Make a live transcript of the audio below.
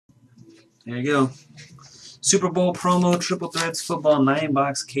There you go. Super Bowl promo Triple Threads Football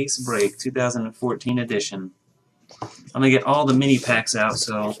 9-box case break 2014 edition. I'm going to get all the mini packs out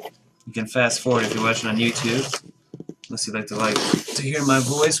so you can fast forward if you're watching on YouTube. Unless you'd like to hear my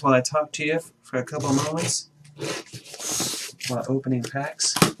voice while I talk to you for a couple moments while opening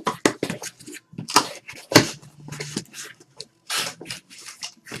packs.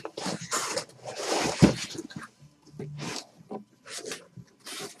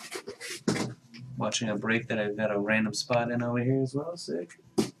 Watching a break that I've got a random spot in over here as well. Sick.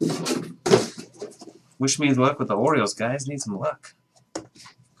 Wish me luck with the Orioles, guys. Need some luck.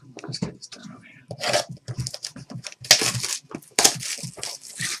 Let's get this done over here.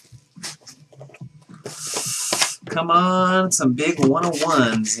 Come on, some big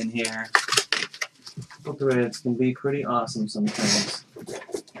 101s in here. Triple Threads can be pretty awesome sometimes.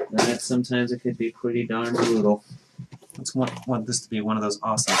 And sometimes it could be pretty darn brutal. Let's want this to be one of those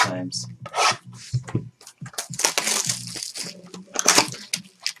awesome times.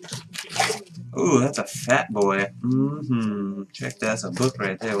 Ooh, that's a fat boy. Check that. That's a book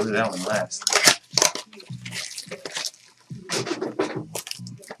right there. We'll do that one last.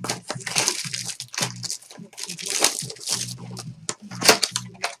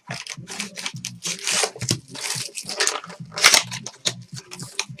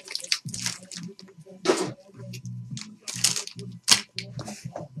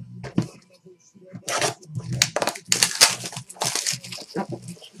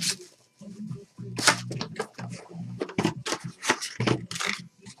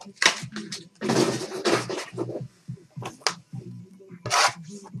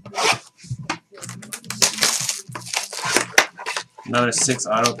 Another 6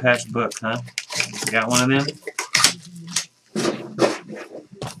 auto patch book, huh? You got one of them?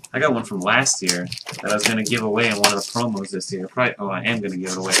 I got one from last year that I was going to give away in one of the promos this year. Probably, oh, I am going to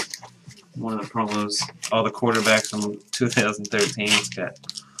give it away. One of the promos, all the quarterbacks from 2013. It's got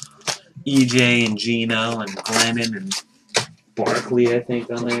EJ and Gino and Glennon and Barkley, I think,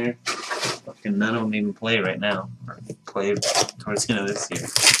 on there. Fucking none of them even play right now. Or play towards the end of this year.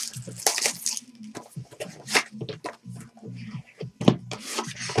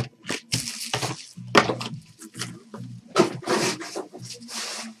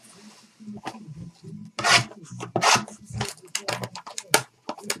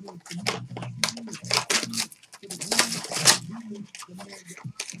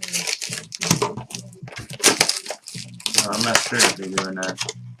 I'm not sure if they're doing that.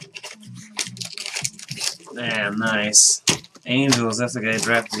 Damn, nice. Angels, that's the guy who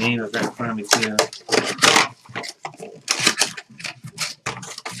drafted the Angels right in front of me, too.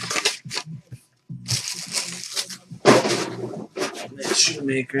 That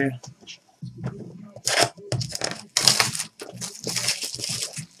Shoemaker.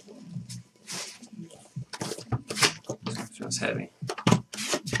 Feels heavy.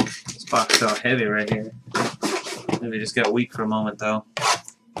 This box felt heavy right here. Maybe just got weak for a moment, though.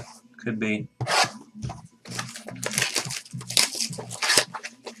 Could be.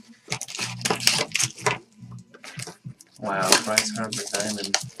 Wow, Bryce Harper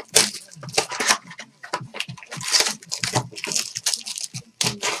Diamond.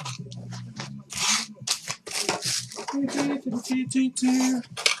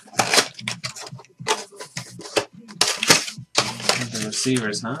 The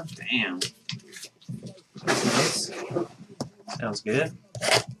receivers, huh? Damn. Nice. Sounds good.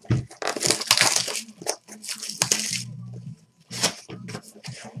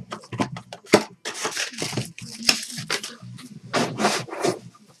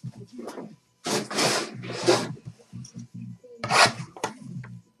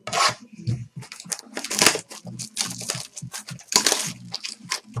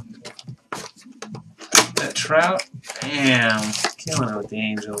 That Trout, damn, killing it with the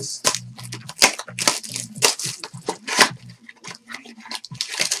Angels.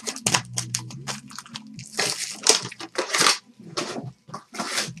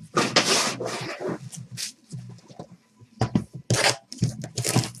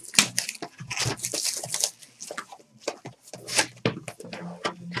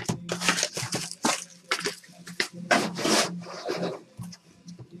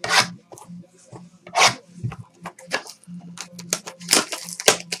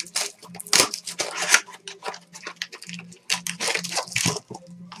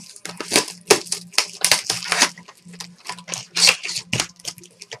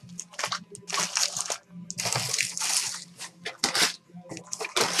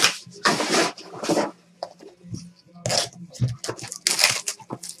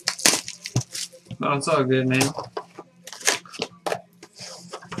 No, it's all good, man.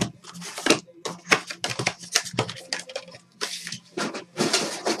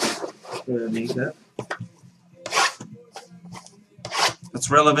 for the makeup. It's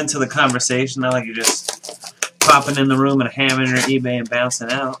relevant to the conversation, not like you're just popping in the room and hammering your eBay and bouncing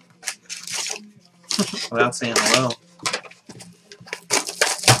out without saying hello.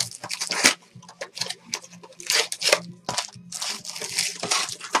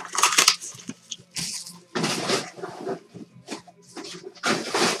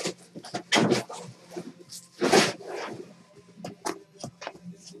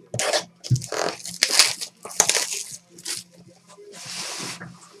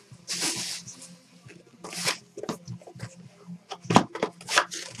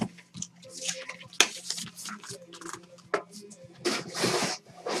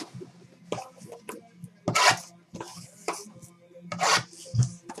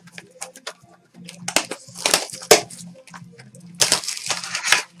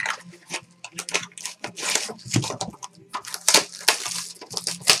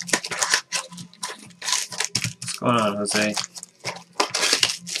 What's going on, Jose? You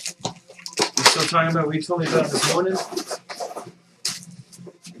still talking about what you told me about this morning?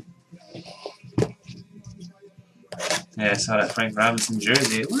 Yeah, I saw that Frank Robinson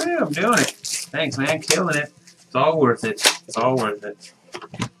jersey. Woo, I'm doing it. Thanks, man. Killing it. It's all worth it. It's all worth it.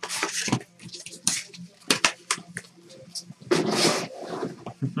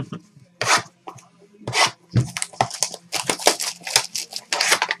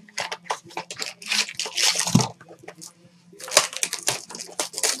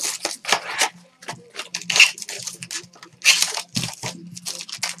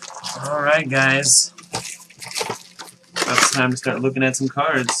 Alright, guys. It's time to start looking at some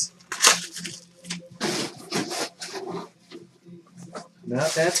cards.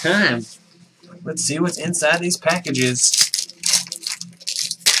 About that time. Let's see what's inside these packages.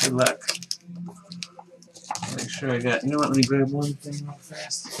 Good luck. Make sure I got... You know what? Let me grab one thing real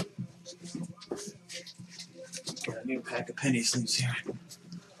fast. Got a new pack of penny sleeves here.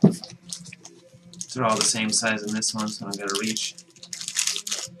 They're all the same size in this one, so I gotta reach.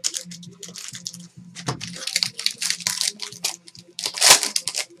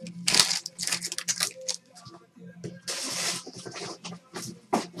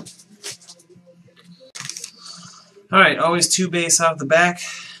 Alright, always two base off the back.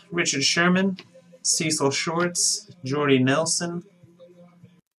 Richard Sherman, Cecil Shorts, Jordy Nelson,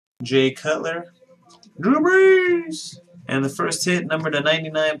 Jay Cutler, Drew Brees, and the first hit, number to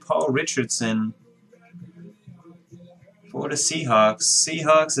 99, Paul Richardson for the Seahawks.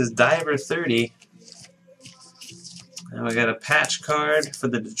 Seahawks is Diver 30. And we got a patch card for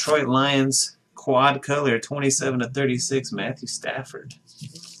the Detroit Lions, quad color, 27/36, Matthew Stafford.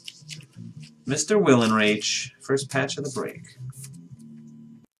 Mr. Willenrage, first patch of the break.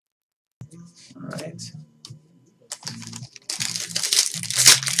 All right.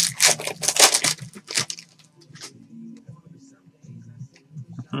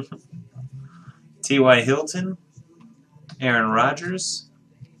 T.Y. Hilton, Aaron Rodgers,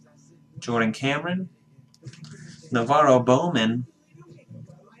 Jordan Cameron, Navarro Bowman,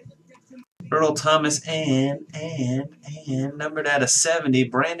 Earl Thomas, and numbered out of 70,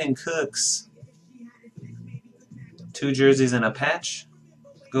 Brandon Cooks. Two jerseys and a patch.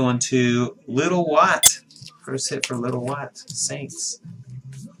 Going to Little Watt. First hit for Little Watt, Saints.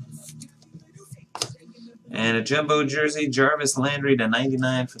 And a jumbo jersey, Jarvis Landry to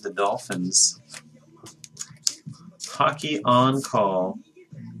 99 for the Dolphins. Hockey on call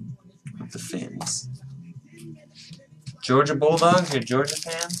with the Finns. Georgia Bulldogs, you're a Georgia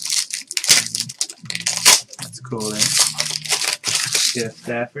fan? That's cool then. Jeff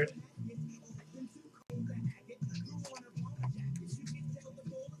Stafford.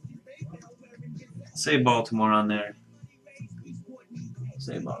 Say Baltimore on there.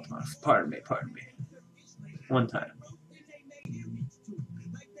 Say Baltimore. Pardon me, pardon me. One time.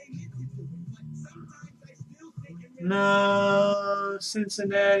 No,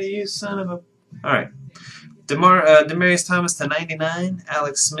 Cincinnati, you son of a... Alright. Demarius Thomas to 99.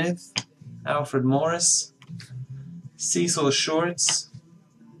 Alex Smith. Alfred Morris. Cecil Shorts.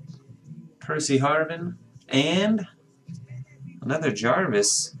 Percy Harvin. And another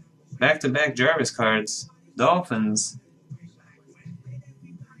Jarvis. Back-to-back Jarvis cards. Dolphins.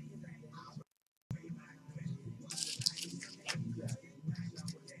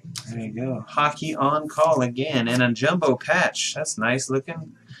 There you go. Hockey on call again. And a jumbo patch. That's nice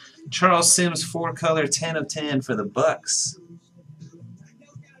looking. Charles Sims, 4-color, 10 of 10 for the Bucks.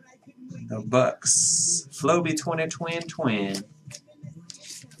 The Bucks. Floby twin.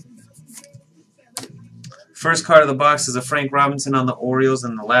 First card of the box is a Frank Robinson on the Orioles,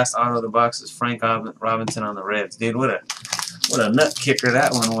 and the last auto of the box is Frank Robinson on the Reds. Dude, what What a nut kicker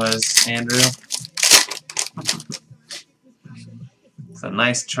that one was, Andrew. It's a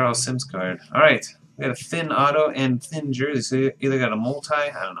nice Charles Sims card. Alright, we got a thin auto and thin jersey. So you either got a multi,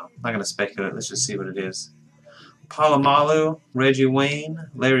 I don't know. I'm not going to speculate. Let's just see what it is. Palomalu, Reggie Wayne,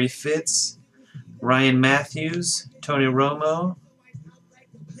 Larry Fitz, Ryan Matthews, Tony Romo,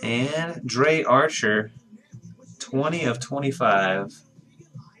 and Dre Archer. 20 of 25.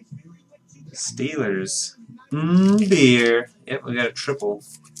 Steelers. Beer. Yep, we got a triple.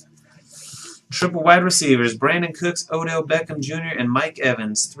 Triple wide receivers. Brandon Cooks, Odell Beckham Jr., and Mike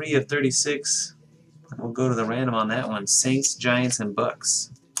Evans. 3 of 36. We'll go to the random on that one. Saints, Giants, and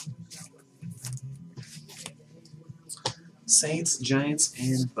Bucks. Saints, Giants,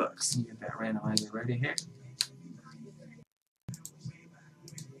 and Bucks. Let me get that randomizer ready here.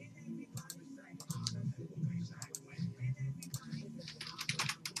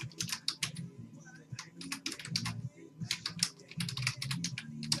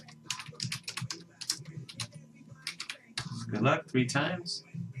 Good luck. 3 times.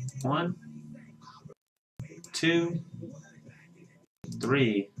 1, 2,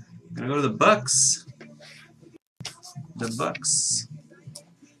 3. Gonna go to the Bucks. The Bucks.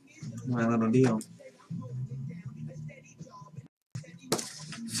 My little deal.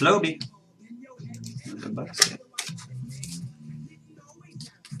 Floby. The Bucks. Yeah.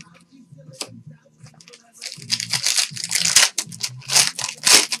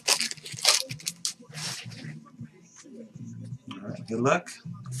 Alright, good luck.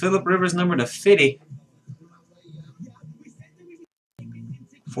 Phillip Rivers number to 50.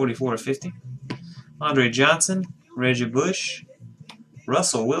 44 of 50. Andre Johnson, Reggie Bush,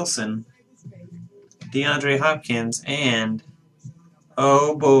 Russell Wilson, DeAndre Hopkins, and,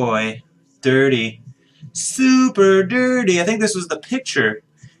 oh boy, dirty. Super dirty. I think this was the picture.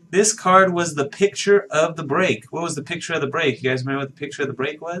 This card was the picture of the break. What was the picture of the break? You guys remember what the picture of the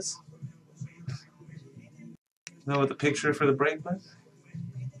break was? Know what the picture for the break was?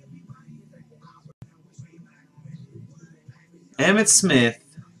 Emmitt Smith.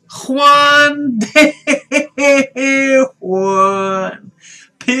 Juan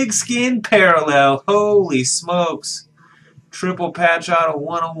Pigskin Parallel. Holy smokes. Triple patch out of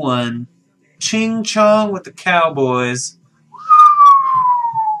 101. Ching Chong with the Cowboys.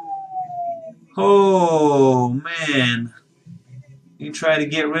 Oh, man. You try to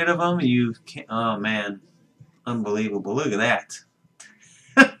get rid of them, you can't. Oh, man. Unbelievable. Look at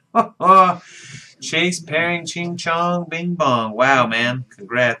that. Chase Pairing, Ching Chong, Bing Bong. Wow, man.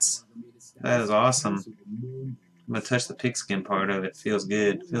 Congrats. That is awesome. I'm going to touch the pigskin part of it. Feels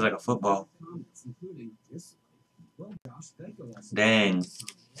good. Feels like a football. Dang.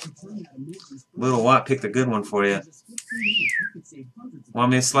 Little Watt picked a good one for you.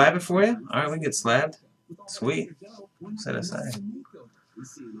 Want me to slab it for you? Alright, we can get slabbed. Sweet. Set aside.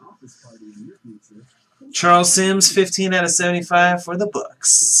 Charles Sims, 15 out of 75 for the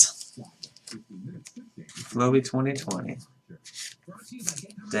Bucks. Floby 2020.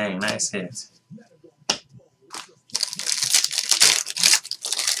 Dang, nice hit.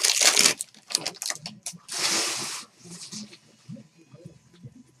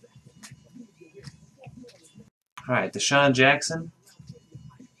 Alright, Deshaun Jackson.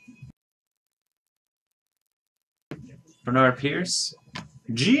 Bernard Pierce.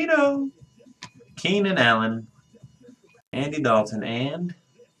 Gino. Keenan Allen. Andy Dalton. And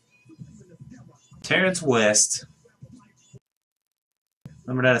Terrence West.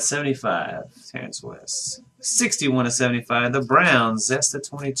 Numbered out of 75. Terrence West. 61 of 75. The Browns. Zesta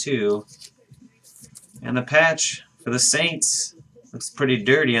 22. And the patch for the Saints. Looks pretty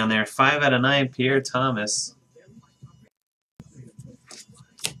dirty on there. 5 out of 9. Pierre Thomas.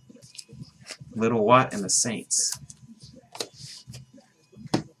 Little Watt and the Saints.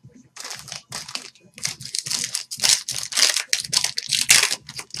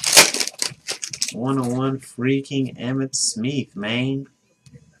 #101 freaking Emmitt Smith, man.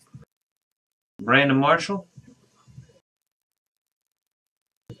 Brandon Marshall.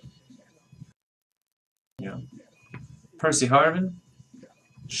 Yeah. Percy Harvin.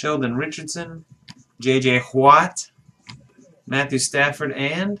 Sheldon Richardson. J.J. Watt. Matthew Stafford.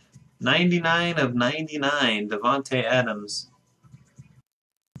 And 99 of 99, Devontae Adams.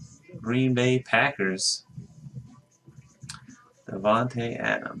 Green Bay Packers. Devontae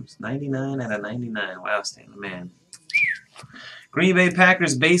Adams. 99 out of 99. Wow, Stan, man. Green Bay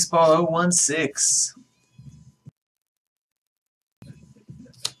Packers Baseball 016.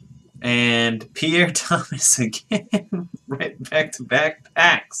 And Pierre Thomas again. Right back-to-back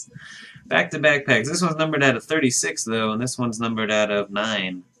packs. Back-to-back packs. This one's numbered out of 36, though, and this one's numbered out of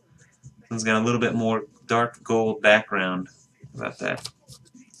 9. This one's got a little bit more dark gold background. How about that?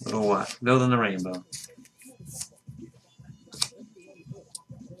 Little what? Building the rainbow.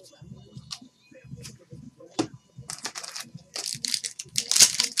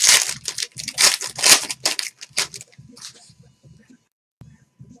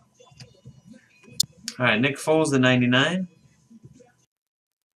 Alright, Nick Foles, the 99.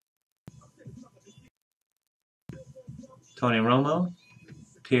 Tony Romo.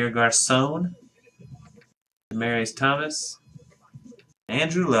 Pierre Garcon. Demarius Thomas.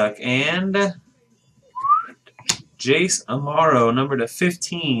 Andrew Luck. And Jace Amaro, number to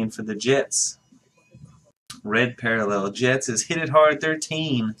 15 for the Jets. Red parallel. Jets is hit it hard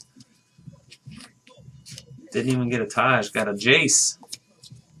 13. Didn't even get a Taj. Got a Jace.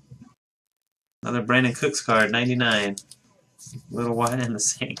 Another Brandon Cooks card, 99. Little wide and the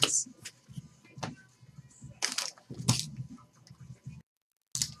Saints.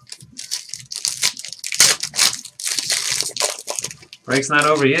 Break's not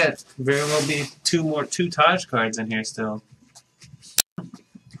over yet. Very well be two Taj cards in here still.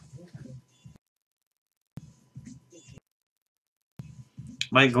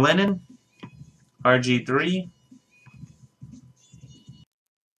 Mike Glennon, RG3.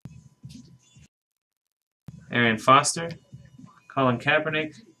 Aaron Foster, Colin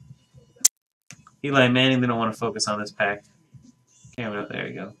Kaepernick. Eli Manning, they don't want to focus on this pack. Camera, there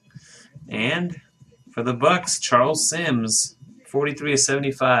you go. And for the Bucks, Charles Sims, 43 of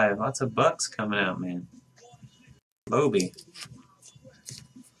 75. Lots of Bucks coming out, man. Loby.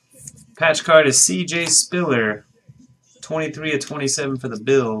 Patch card is CJ Spiller, 23 of 27 for the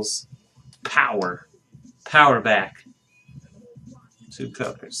Bills. Power. Power back. 2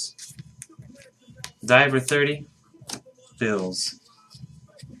 colors. Diver 30. Bills.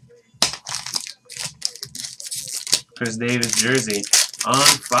 Chris Davis jersey. On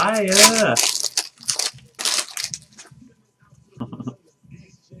fire!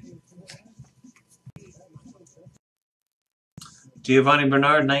 Giovanni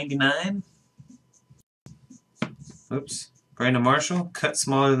Bernard, 99. Oops. Brandon Marshall, cut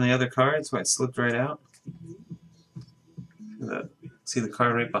smaller than the other cards, so it slipped right out. See the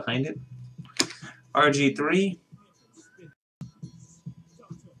card right behind it. RG3.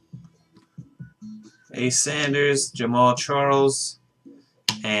 Ace Sanders, Jamal Charles.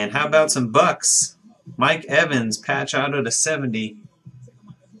 And how about some Bucks? Mike Evans, patch auto to 70.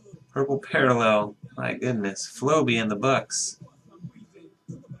 Purple parallel. My goodness. Floby and the Bucks.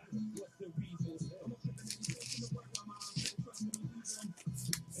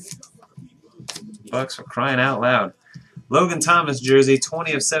 Bucks for crying out loud. Logan Thomas jersey,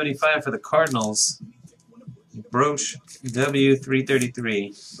 20 of 75 for the Cardinals. Brooch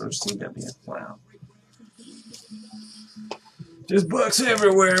W333. Brooch CW. Wow. Just Bucks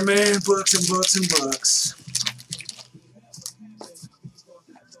everywhere, man. Bucks and Bucks and Bucks.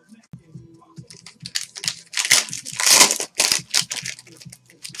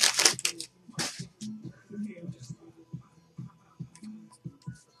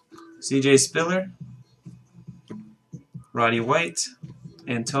 CJ Spiller. Roddy White,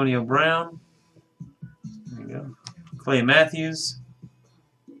 Antonio Brown, there you go. Clay Matthews,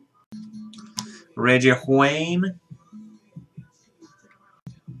 Reggie Wayne,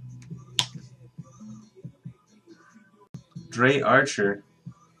 Dre Archer,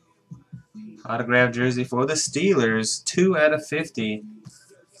 autographed jersey for the Steelers, 2 out of 50.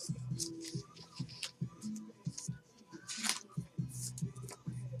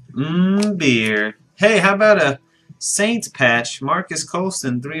 Beer. Hey, how about a Saints patch? Marcus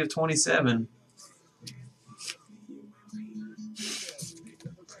Colston, 3 of 27.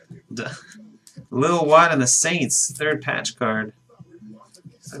 Lil Watt and the Saints, 3rd patch card.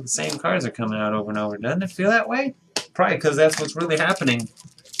 It's like the same cards are coming out over and over. Doesn't it feel that way? Probably because that's what's really happening.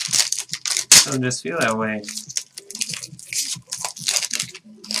 It doesn't just feel that way.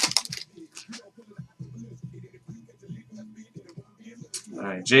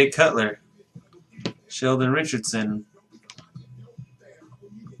 Alright, Jay Cutler. Sheldon Richardson,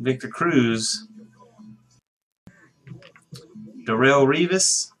 Victor Cruz, Darrell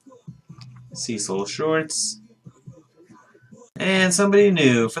Revis, Cecil Shorts, and somebody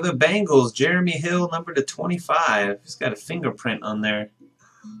new for the Bengals, Jeremy Hill, number to 25. He's got a fingerprint on there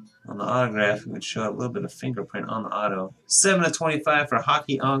on the autograph. It would show a little bit of fingerprint on the auto. 7 of 25 for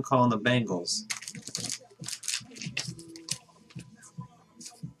Hockey On Call on the Bengals.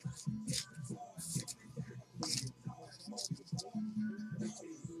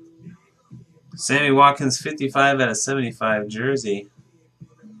 Sammy Watkins, 55 out of 75 jersey.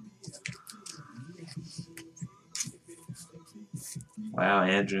 Wow,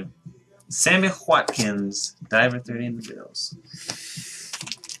 Andrew. Sammy Watkins, Diver 30 in the Bills.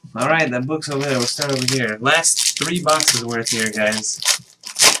 Alright, that book's over there. We'll start over here. Last 3 boxes worth here, guys.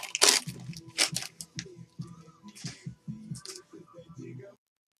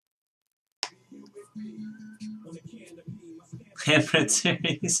 Handprint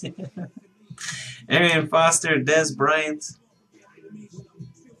series. Arian Foster, Des Bryant,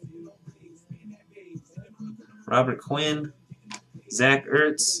 Robert Quinn, Zach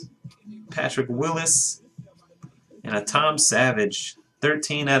Ertz, Patrick Willis, and a Tom Savage.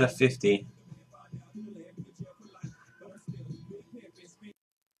 13 out of 50.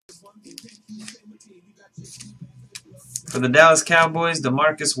 For the Dallas Cowboys,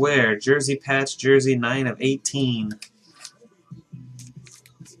 DeMarcus Ware, jersey patch, jersey 9 of 18.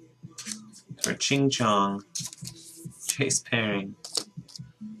 For Ching Chong, Chase Perring.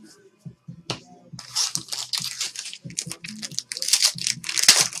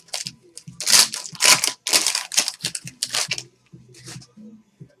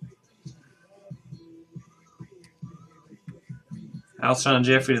 Alshon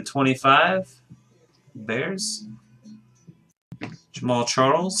Jeffrey to 25, Bears. Jamal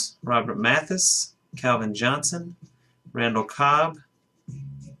Charles, Robert Mathis, Calvin Johnson, Randall Cobb,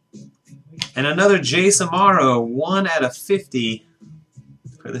 and another Jace Amaro, 1 out of 50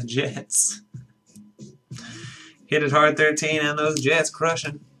 for the Jets. Hit it hard 13, and those Jets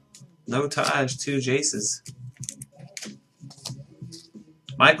crushing. No Taj, 2 Jaces.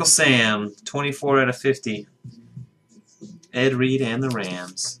 Michael Sam, 24 out of 50. Ed Reed and the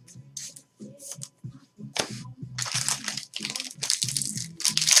Rams.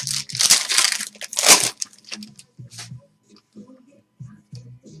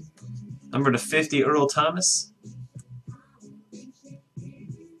 Number to 50, Earl Thomas.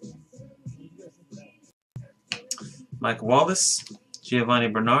 Mike Wallace, Giovanni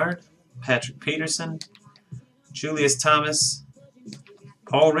Bernard, Patrick Peterson, Julius Thomas,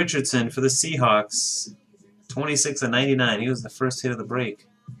 Paul Richardson for the Seahawks. 26 of 99. He was the first hit of the break.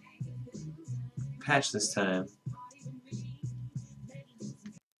 Patch this time.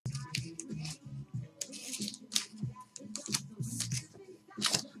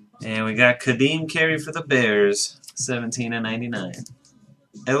 And we got Kadeem Carey for the Bears. 17 of 99.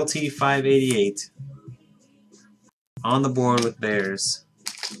 LT 588. On the board with Bears.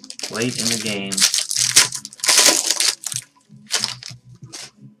 Late in the game.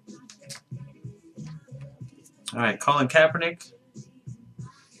 Alright, Colin Kaepernick,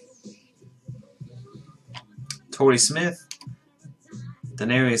 Torrey Smith,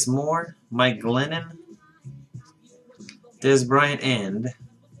 Denarius Moore, Mike Glennon, Des Bryant, and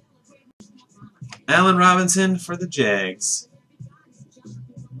Allen Robinson for the Jags.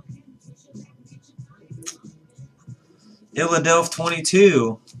 Illadelph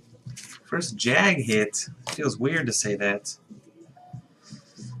 22. First Jag hit. Feels weird to say that.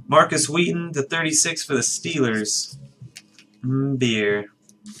 Marcus Wheaton to 36 for the Steelers. Beer.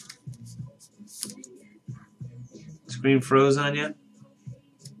 Screen froze on you?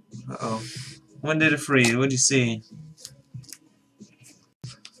 Uh-oh. When did it freeze? What'd you see?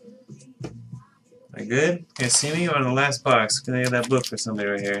 Am I good? Can you see me? Or on the last box? Can I get that book for somebody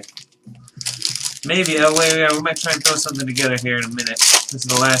right here? Maybe. Oh, wait, we might try and throw something together here in a minute. This is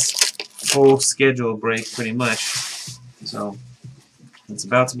the last full schedule break, pretty much. So, it's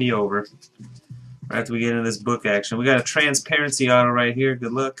about to be over. Right after we get into this book action. We got a transparency auto right here.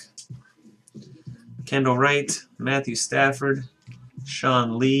 Good luck. Kendall Wright, Matthew Stafford,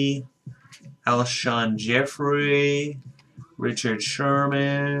 Sean Lee, Alshon Jeffrey, Richard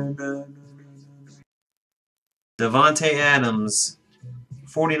Sherman, Devontae Adams,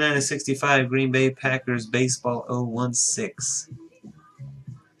 49 of 65, Green Bay Packers Baseball 016.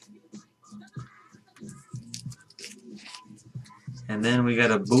 And then we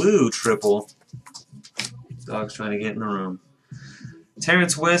got a blue triple. Dog's trying to get in the room.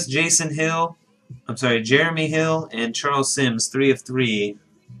 Terrence West, Jason Hill, Jeremy Hill, and Charles Sims, 3 of 3.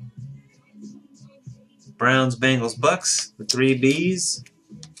 Browns, Bengals, Bucks, the 3 Bs.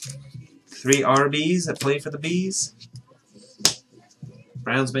 3 RBs that play for the Bs.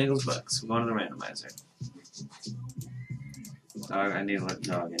 Browns, Bengals, Bucks. We're going to the randomizer. Dog, I need to let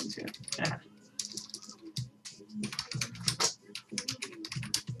dog in too. Yeah.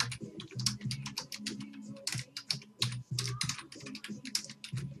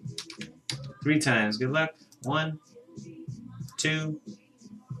 Three times. Good luck. 1, 2,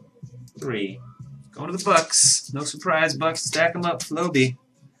 3. Going to the Bucks. No surprise. Bucks stack them up. Floby.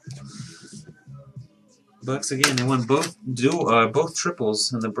 Bucks again. They won both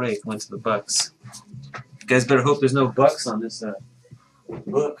triples in the break. Went to the Bucks. You guys better hope there's no Bucks on this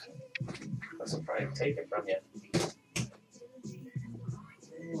book. might take it from you.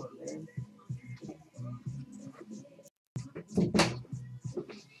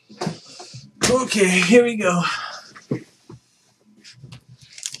 Okay, here we go.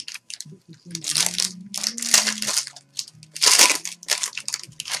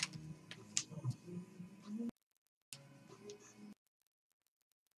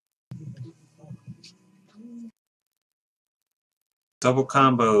 Double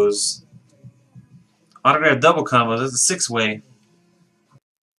combos. Autograph double combos. That's a six-way.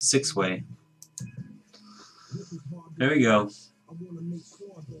 Six-way. There we go.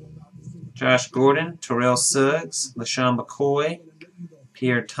 Josh Gordon, Terrell Suggs, LaShawn McCoy,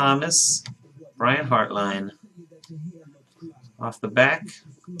 Pierre Thomas, Brian Hartline. Off the back,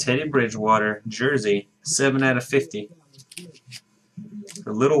 Teddy Bridgewater, jersey, 7 out of 50.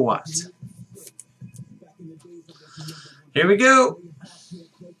 For Little Watt. Here we go.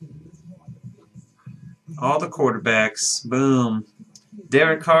 All the quarterbacks. Boom.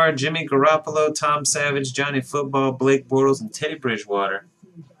 Derek Carr, Jimmy Garoppolo, Tom Savage, Johnny Football, Blake Bortles, and Teddy Bridgewater.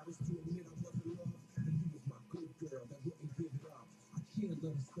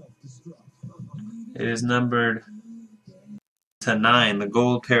 It is numbered to 9, the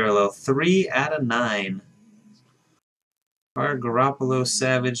gold parallel. 3 out of 9. Carr, Garoppolo,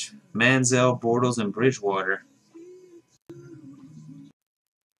 Savage, Manziel, Bortles, and Bridgewater.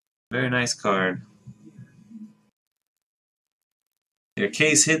 Very nice card. Your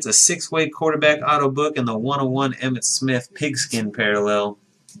case hits a 6-way quarterback auto book and the 101 Emmitt Smith pigskin parallel.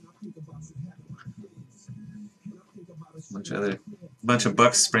 Bunch of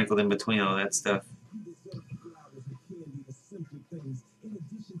bucks sprinkled in between all that stuff.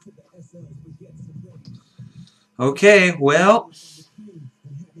 Okay, well,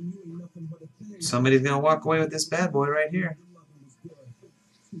 somebody's gonna walk away with this bad boy right here.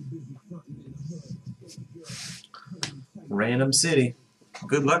 Random City.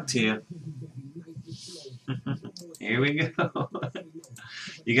 Good luck to you. Here we go.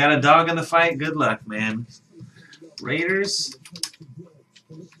 You got a dog in the fight? Good luck, man. Raiders,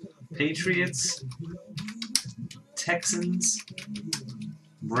 Patriots, Texans,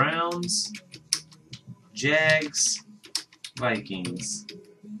 Browns, Jags, Vikings.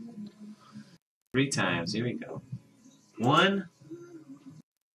 3 times. Here we go. 1,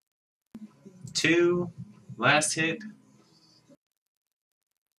 2, last hit.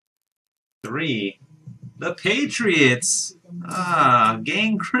 3. The Patriots. Ah,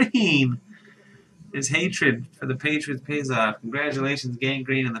 Gangrene. His hatred for the Patriots pays off. Congratulations,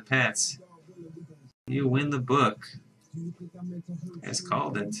 Gangrene and the Pats. You win the book. It's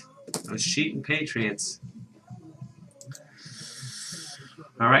called it. Those cheating Patriots.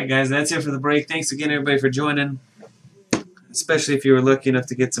 Alright, guys, that's it for the break. Thanks again, everybody, for joining. Especially if you were lucky enough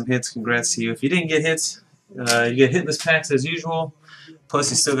to get some hits. Congrats to you. If you didn't get hits, you get hitless packs as usual. Plus,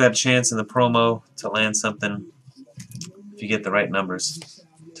 you still got a chance in the promo to land something if you get the right numbers.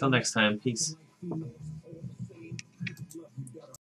 Until next time, peace.